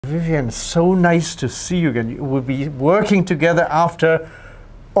Vivian, so nice to see you again. We'll be working together after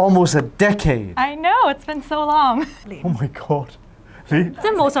almost a decade. I know, it's been so long. Oh my God. 即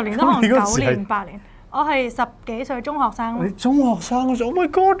係冇10年都可能9年8年。我係10幾歲中學生咯。你中學生嗰時 ，Oh my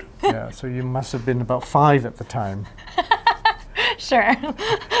God. Yeah, so you must have been about 5 at the time. Sure.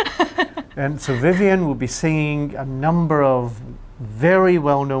 And so Vivian will be singing a number of very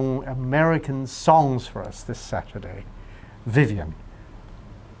well-known American songs for us this Saturday. Vivian,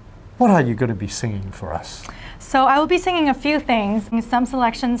 what are you going to be singing for us? So I will be singing a few things, some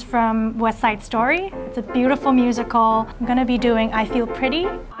selections from West Side Story. It's a beautiful musical. I'm going to be doing I Feel Pretty.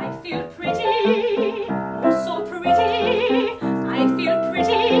 I feel pretty, oh so pretty. I feel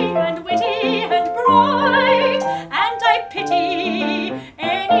pretty and witty and bright. And I pity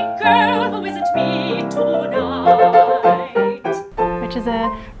any girl who isn't me tonight. Which is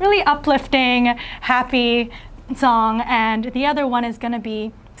a really uplifting, happy song. And the other one is going to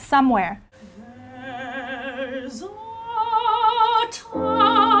be Somewhere. There's a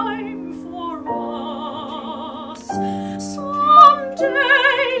time for us,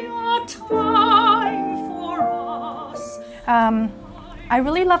 someday a time for us. I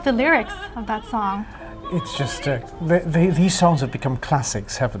really love the lyrics of that song. It's just, these songs have become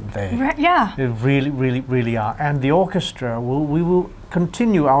classics, haven't they? Yeah. They really, really, really are. And the orchestra, we will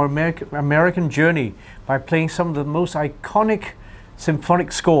continue our American journey by playing some of the most iconic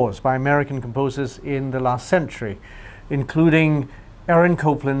symphonic scores by American composers in the last century, including Aaron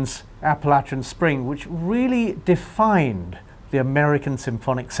Copland's Appalachian Spring, which really defined the American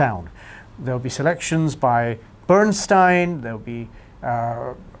symphonic sound. There will be selections by Bernstein. There will be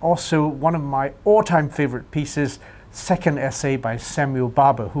also one of my all-time favorite pieces, Second Essay by Samuel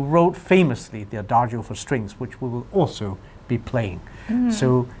Barber, who wrote famously the Adagio for Strings, which we will also be playing.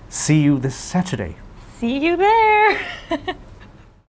 So see you this Saturday. See you there.